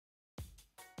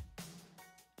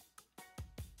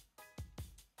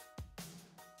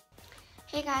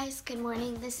Hey guys, good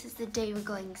morning. This is the day we're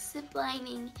going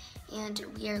ziplining, and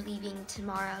we are leaving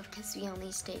tomorrow because we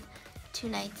only stayed 2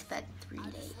 nights but 3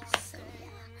 days. So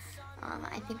yeah,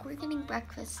 I think we're getting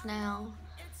breakfast now.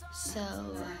 So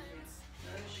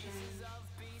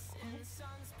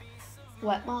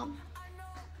what, Mom?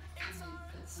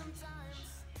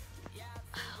 Yeah,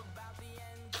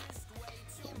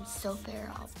 I'm so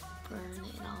fair. I'll burn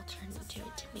and I'll turn into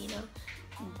a tomato.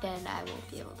 Then I will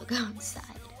be able to go outside.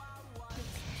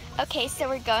 Okay, so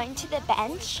we're going to the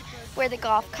bench where the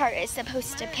golf cart is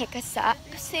supposed to pick us up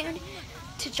soon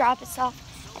to drop us off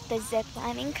at the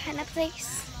ziplining kind of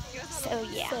place. So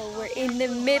yeah. So we're in the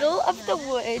middle of the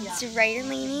woods, right,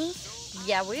 Eleni?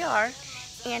 Yeah, we are.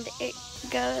 And it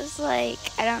goes like,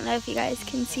 I don't know if you guys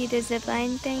can see the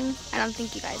zipline thing. I don't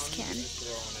think you guys can.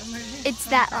 It's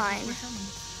that line.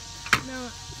 No.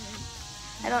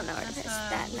 I don't know where to press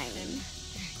that line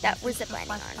that we're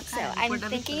ziplining on. So I'm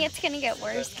thinking it's gonna get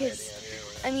worse because,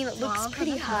 I mean, it looks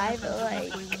pretty high, but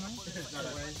like,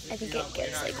 I think it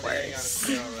gets like worse.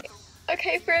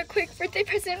 Okay, for a quick birthday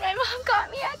present, my mom got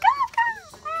me a golf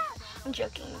cart. I'm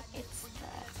joking. It's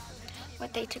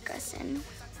what they took us in.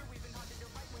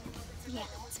 Yeah,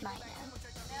 it's mine now.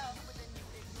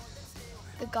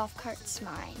 The golf cart's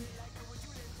mine.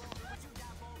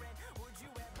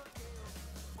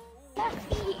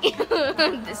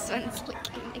 This one's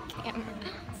licking the camera.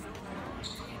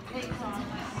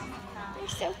 They're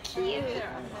so cute.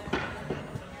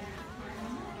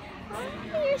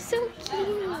 They're so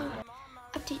cute.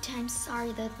 Update time.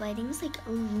 Sorry, the lighting's like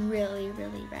really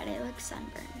red. I look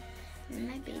sunburned. I'm in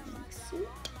my bathing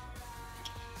suit.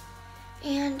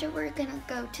 And we're gonna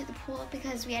go to the pool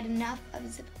because we had enough of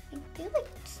ziplining. They like,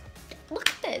 look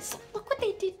at this. Look what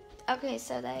they did. Okay,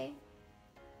 so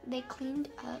they cleaned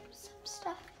up some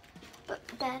stuff, but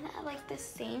then at like the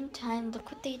same time,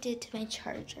 look what they did to my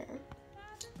charger.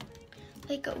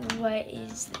 Like, what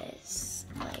is this?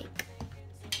 Like,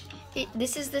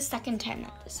 this is the second time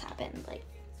that this happened. Like,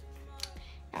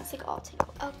 now it's like all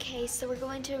tangled. Okay, so we're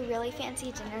going to a really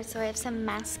fancy dinner, so I have some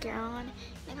mascara on.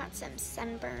 I got some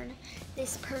sunburn.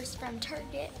 This purse from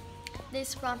Target.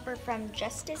 This romper from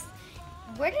Justice.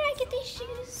 Where did I get these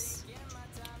shoes?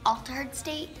 Altered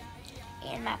State.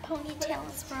 And my ponytail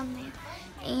is from there.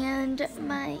 And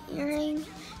my earring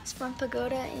is from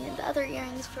Pagoda, and the other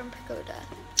earrings from Pagoda.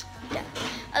 Yeah.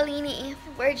 Eleni,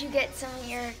 where'd you get some of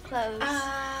your clothes?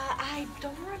 I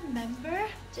don't remember.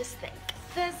 Just think.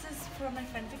 This is from my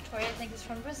friend Victoria. I think it's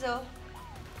from Brazil.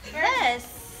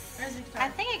 This, I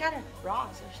think I got it at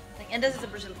Ross or something. And this is a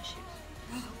Brazilian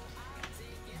shoe.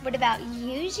 What about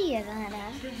you,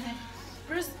 Giovanna?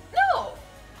 No!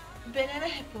 Banana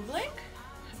Republic?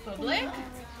 Republic?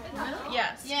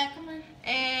 Yes. Yeah, come on.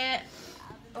 And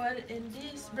what in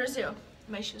this? Brazil.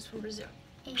 My shoes from Brazil.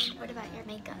 And what about your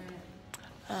makeup?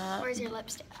 Where's your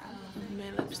lipstick from?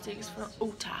 My lipstick is from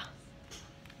Utah.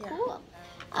 Yeah. Cool.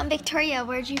 Victoria,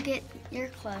 where'd you get your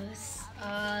clothes?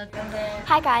 Hi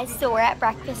Hi guys, so we're at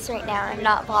breakfast right now. I'm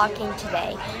not vlogging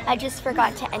today. I just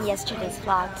forgot to end yesterday's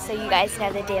vlog, so you guys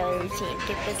know the daily routine.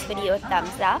 Give this video a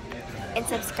thumbs up and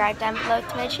subscribe down below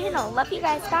to my channel. Love you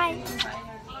guys, bye.